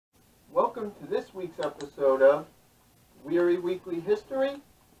welcome to this week's episode of Wehry Weekly History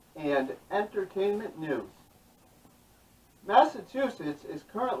and Entertainment News. Massachusetts is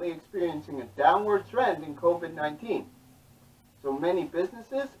currently experiencing a downward trend in COVID-19, so many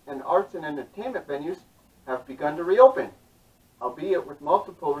businesses and arts and entertainment venues have begun to reopen, albeit with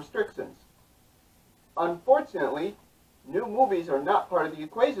multiple restrictions. Unfortunately, new movies are not part of the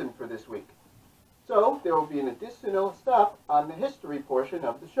equation for this week, so there will be an additional stop on the history portion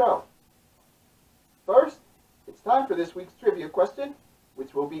of the show. First, it's time for this week's trivia question,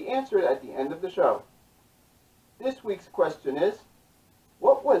 which will be answered at the end of the show. This week's question is,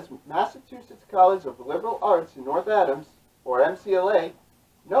 what was Massachusetts College of Liberal Arts in North Adams, or MCLA,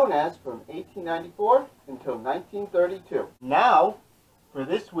 known as from 1894 until 1932? Now, for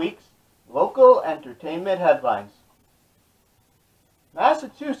this week's local entertainment headlines.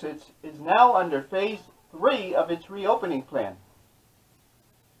 Massachusetts is now under Phase 3 of its reopening plan.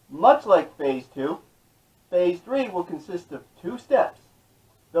 Much like Phase 2, Phase 3 will consist of 2 steps,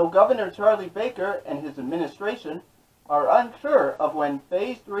 though Governor Charlie Baker and his administration are unsure of when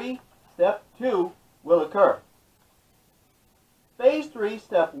Phase 3, Step 2 will occur. Phase 3,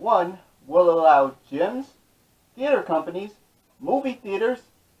 Step 1 will allow gyms, theater companies, movie theaters,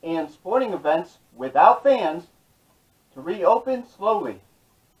 and sporting events without fans to reopen slowly.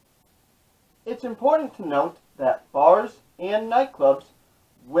 It's important to note that bars and nightclubs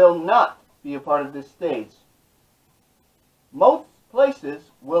will not be a part of this stage. Most places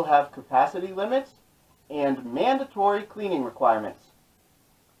will have capacity limits and mandatory cleaning requirements.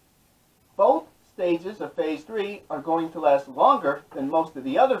 Both stages of Phase 3 are going to last longer than most of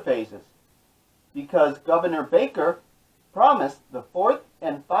the other phases, because Governor Baker promised the 4th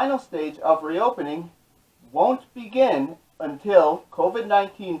and final stage of reopening won't begin until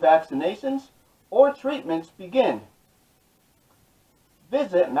COVID-19 vaccinations or treatments begin.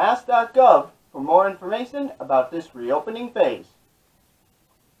 Visit mass.gov for more information about this reopening phase.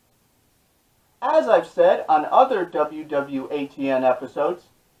 As I've said on other WWHEN episodes,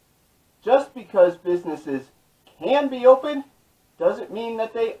 just because businesses can be open doesn't mean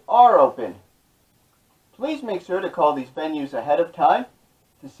that they are open. Please make sure to call these venues ahead of time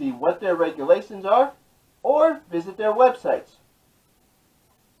to see what their regulations are, or visit their websites.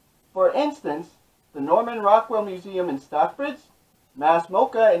 For instance, the Norman Rockwell Museum in Stockbridge, Mass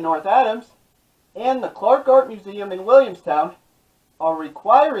MoCA in North Adams, and the Clark Art Museum in Williamstown are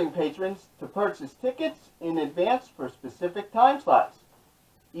requiring patrons to purchase tickets in advance for specific time slots,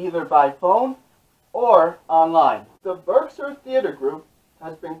 either by phone or online. The Berkshire Theatre Group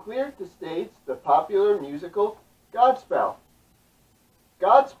has been cleared to stage the popular musical Godspell.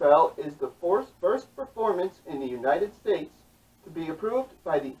 Godspell is the first performance in the United States to be approved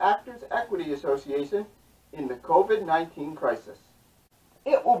by the Actors Equity Association in the COVID-19 crisis.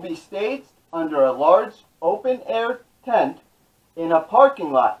 It will be staged under a large open-air tent in a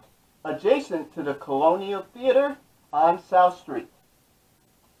parking lot adjacent to the Colonial Theater on South Street.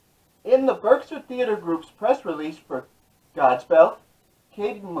 In the Berkshire Theatre Group's press release for Godspell,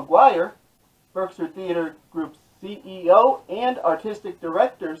 Katie McGuire, Berkshire Theatre Group's CEO and Artistic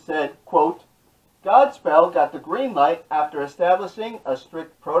Director, said, quote, Godspell got the green light after establishing a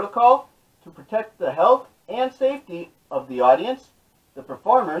strict protocol to protect the health and safety of the audience, the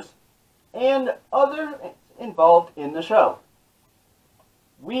performers, and others involved in the show.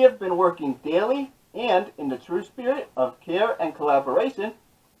 We have been working daily and in the true spirit of care and collaboration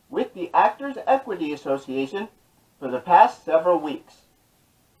with the Actors Equity Association for the past several weeks.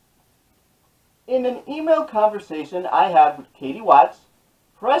 In an email conversation I had with Katie Watts,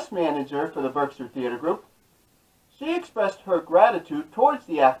 press manager for the Berkshire Theatre Group, she expressed her gratitude towards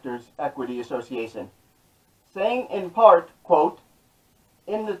the Actors Equity Association, saying in part, quote,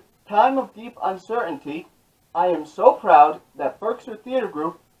 in the time of deep uncertainty, I am so proud that Berkshire Theatre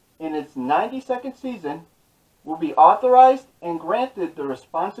Group, in its 92nd season, will be authorized and granted the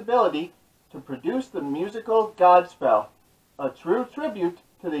responsibility to produce the musical Godspell, a true tribute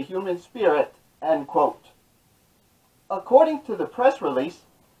to the human spirit, end quote. According to the press release,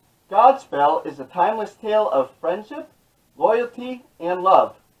 Godspell is a timeless tale of friendship, loyalty, and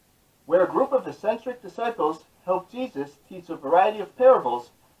love, where a group of eccentric disciples help Jesus teach a variety of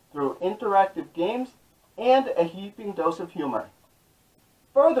parables through interactive games and a heaping dose of humor.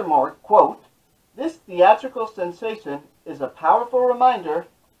 Furthermore, quote, this theatrical sensation is a powerful reminder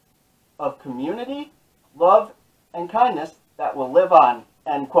of community, love, and kindness that will live on,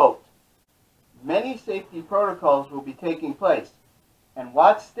 end quote. Many safety protocols will be taking place, and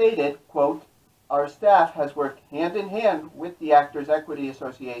Watts stated, quote, our staff has worked hand in hand with the Actors Equity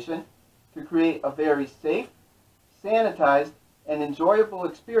Association to create a very safe, sanitized, an enjoyable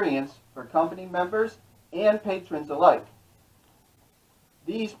experience for company members and patrons alike.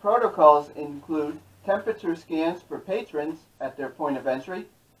 These protocols include temperature scans for patrons at their point of entry,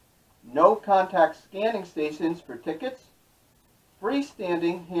 no contact scanning stations for tickets,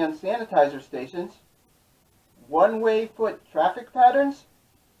 freestanding hand sanitizer stations, one-way foot traffic patterns,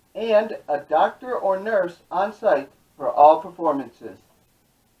 and a doctor or nurse on site for all performances.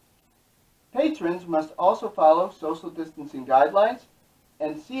 Patrons must also follow social distancing guidelines,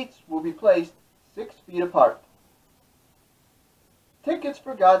 and seats will be placed 6 feet apart. Tickets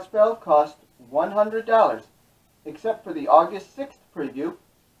for Godspell cost $100, except for the August 6th preview,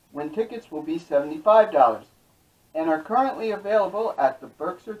 when tickets will be $75, and are currently available at the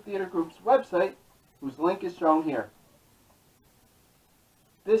Berkshire Theatre Group's website, whose link is shown here.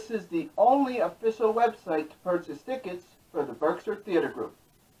 This is the only official website to purchase tickets for the Berkshire Theatre Group.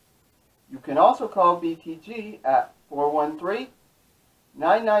 You can also call BTG at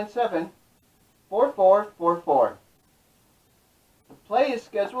 413-997-4444. The play is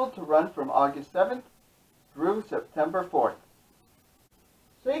scheduled to run from August 7th through September 4th.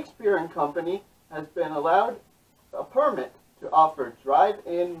 Shakespeare and Company has been allowed a permit to offer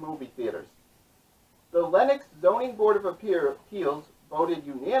drive-in movie theaters. The Lenox Zoning Board of Appeals voted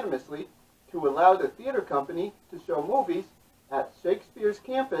unanimously to allow the theater company to show movies at Shakespeare's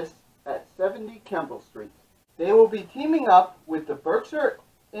campus at 70 Kemble Street. They will be teaming up with the Berkshire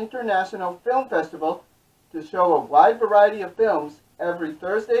International Film Festival to show a wide variety of films every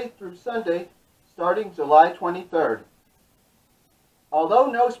Thursday through Sunday starting July 23rd.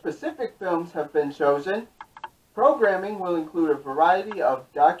 Although no specific films have been chosen, programming will include a variety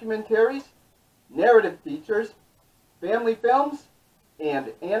of documentaries, narrative features, family films,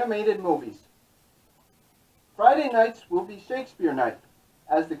 and animated movies. Friday nights will be Shakespeare night,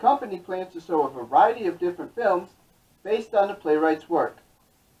 as the company plans to show a variety of different films based on the playwright's work.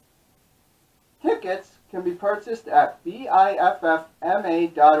 Tickets can be purchased at biffma.org.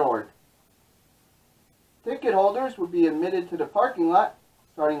 Ticket holders will be admitted to the parking lot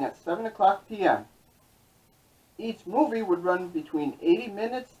starting at 7 o'clock p.m. Each movie would run between 80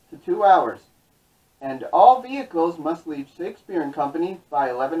 minutes to 2 hours, and all vehicles must leave Shakespeare and Company by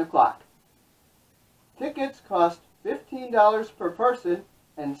 11 o'clock. Tickets cost $15 per person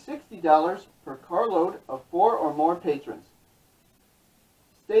and $60 per carload of 4 or more patrons.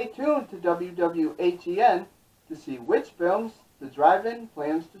 Stay tuned to WWHEN to see which films the drive-in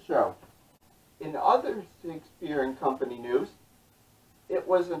plans to show. In other Shakespeare and Company news, it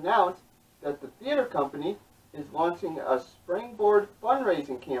was announced that the theater company is launching a springboard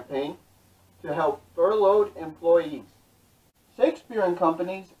fundraising campaign to help furloughed employees. Shakespeare and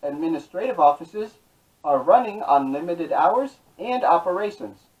Company's administrative offices are running on limited hours and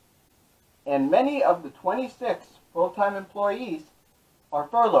operations, and many of the 26 full-time employees are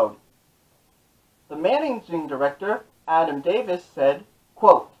furloughed. The managing director, Adam Davis, said,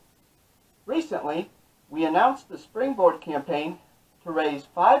 quote, "Recently, we announced the Springboard campaign to raise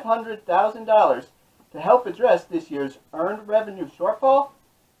 $500,000 to help address this year's earned revenue shortfall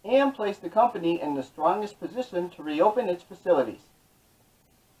and place the company in the strongest position to reopen its facilities.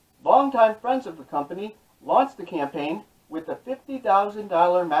 Longtime friends of the company launched the campaign with a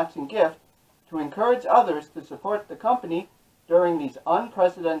 $50,000 matching gift to encourage others to support the company during these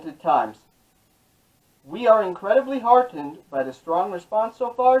unprecedented times. We are incredibly heartened by the strong response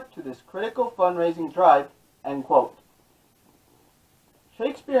so far to this critical fundraising drive," end quote.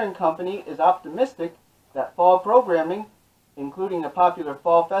 Shakespeare and Company is optimistic that fall programming, including a popular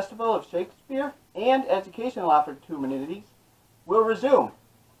fall festival of Shakespeare and educational opportunities, will resume,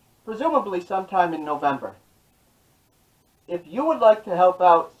 presumably sometime in November. If you would like to help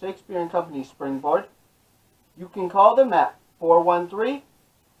out Shakespeare and Company's Springboard, you can call them at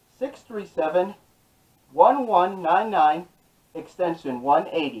 413-637-1199, extension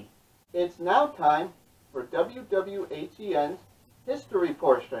 180. It's now time for WWHEN's history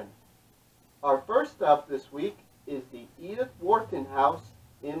portion. Our first stop this week is the Edith Wharton House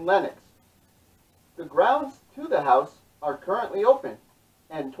in Lenox. The grounds to the house are currently open,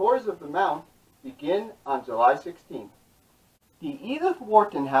 and tours of the Mount begin on July 16th. The Edith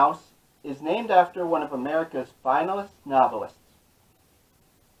Wharton House is named after one of America's finest novelists.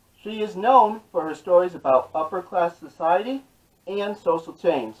 She is known for her stories about upper-class society and social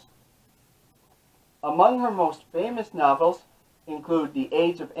change. Among her most famous novels include The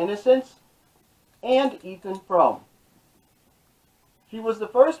Age of Innocence and Ethan Frome. She was the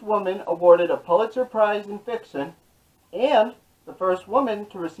first woman awarded a Pulitzer Prize in fiction and the first woman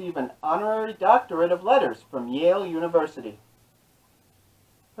to receive an honorary doctorate of letters from Yale University.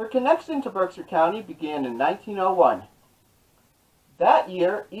 Her connection to Berkshire County began in 1901. That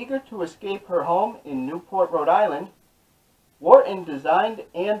year, eager to escape her home in Newport, Rhode Island, Wharton designed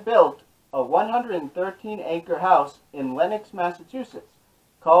and built a 113-acre house in Lenox, Massachusetts,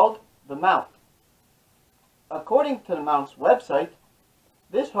 called the Mount. According to the Mount's website,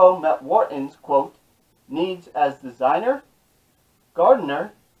 this home met Wharton's, quote, needs as designer,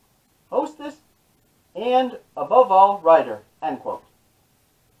 gardener, hostess, and, above all, writer, end quote.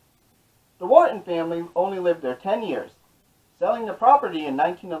 The Wharton family only lived there 10 years, selling the property in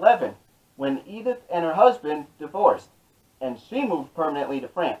 1911 when Edith and her husband divorced, and she moved permanently to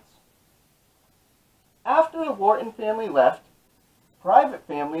France. After the Wharton family left, private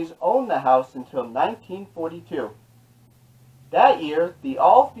families owned the house until 1942. That year, the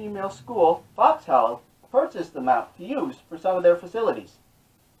all-female school, Fox Hollow, purchased the Mount to use for some of their facilities.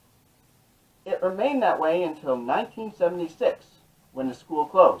 It remained that way until 1976, when the school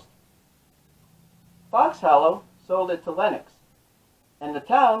closed. Fox Hollow sold it to Lenox, and the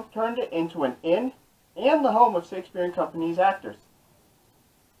town turned it into an inn and the home of Shakespeare and Company's actors.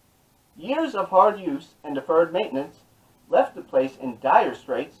 Years of hard use and deferred maintenance left the place in dire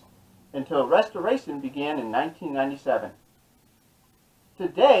straits until restoration began in 1997.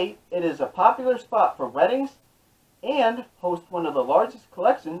 Today, it is a popular spot for weddings and hosts one of the largest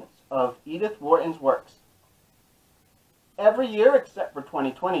collections of Edith Wharton's works. Every year, except for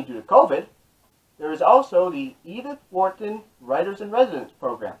 2020 due to COVID, there is also the Edith Wharton Writers in Residence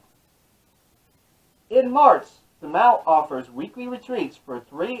program. In March, the Mount offers weekly retreats for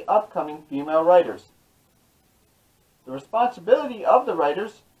 3 upcoming female writers. The responsibility of the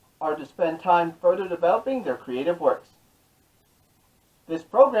writers are to spend time further developing their creative works. This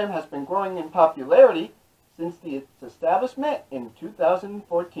program has been growing in popularity since its establishment in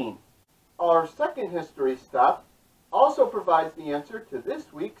 2014. Our second history stop also provides the answer to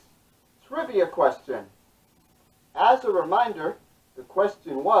this week's trivia question. As a reminder, the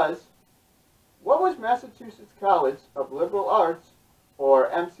question was, what was Massachusetts College of Liberal Arts, or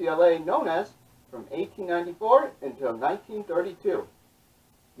MCLA, known as from 1894 until 1932?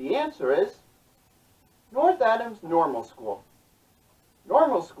 The answer is North Adams Normal School.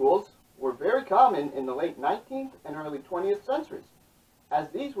 Normal schools were very common in the late 19th and early 20th centuries, as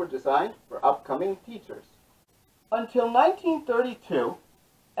these were designed for upcoming teachers. Until 1932,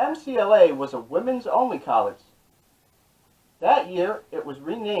 MCLA was a women's-only college. That year, it was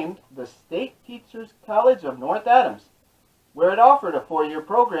renamed the State Teachers College of North Adams, where it offered a 4-year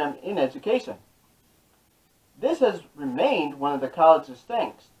program in education. This has remained one of the college's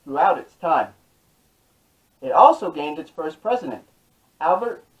strengths throughout its time. It also gained its first president,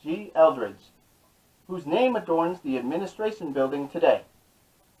 Albert G. Eldridge, whose name adorns the administration building today.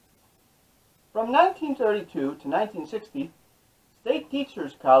 From 1932 to 1960, State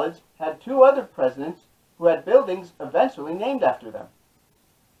Teachers College had 2 other presidents who had buildings eventually named after them.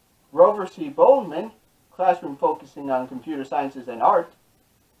 Grover C. Bowman, classroom focusing on computer sciences and art,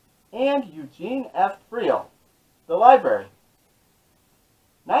 and Eugene F. Friel, the library.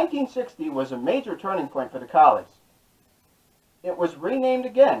 1960 was a major turning point for the college. It was renamed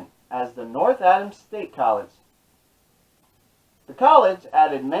again as the North Adams State College. The college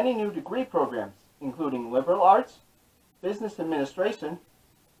added many new degree programs, including liberal arts, business administration,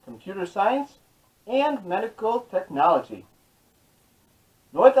 computer science, and medical technology.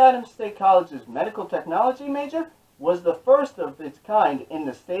 North Adams State College's medical technology major was the first of its kind in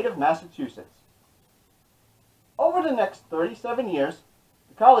the state of Massachusetts. Over the next 37 years,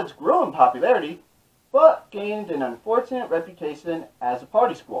 the college grew in popularity, but gained an unfortunate reputation as a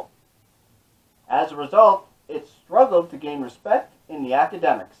party school. As a result, it struggled to gain respect in the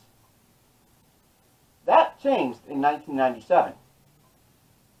academics. That changed in 1997.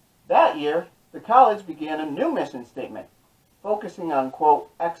 That year, the college began a new mission statement, focusing on,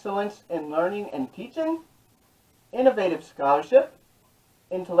 quote, excellence in learning and teaching, innovative scholarship,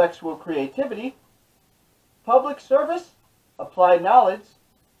 intellectual creativity, public service, applied knowledge,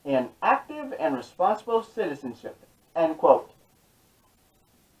 and active and responsible citizenship, end quote.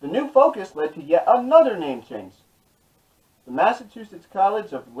 The new focus led to yet another name change, the Massachusetts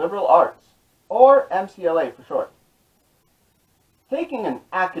College of Liberal Arts, or MCLA for short. Taking an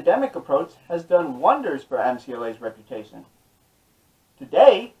academic approach has done wonders for MCLA's reputation.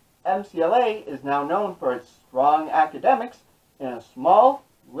 Today, MCLA is now known for its strong academics in a small,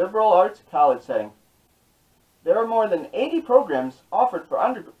 liberal arts college setting. There are more than 80 programs offered for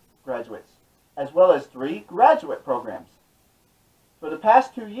undergraduates, as well as 3 graduate programs. For the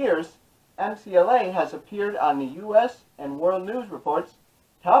past 2 years, MCLA has appeared on the U.S. and World News Report's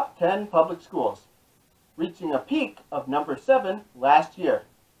Top 10 Public Schools, reaching a peak of number 7 last year.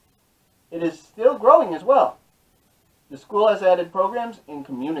 It is still growing as well. The school has added programs in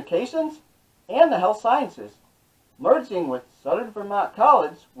communications and the health sciences, merging with Southern Vermont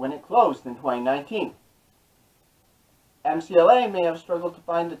College when it closed in 2019. MCLA may have struggled to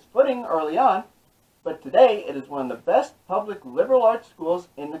find its footing early on, but today it is one of the best public liberal arts schools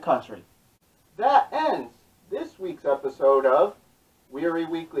in the country. That ends this week's episode of Wehry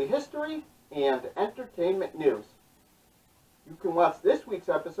Weekly History and Entertainment News. You can watch this week's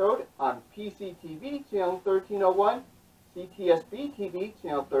episode on PCTV Channel 1301, CTSB TV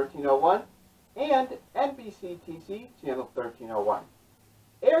Channel 1301, and NBCTC Channel 1301.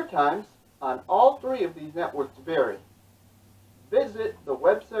 Air times on all three of these networks vary. Visit the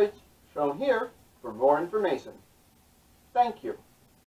websites shown here for more information. Thank you.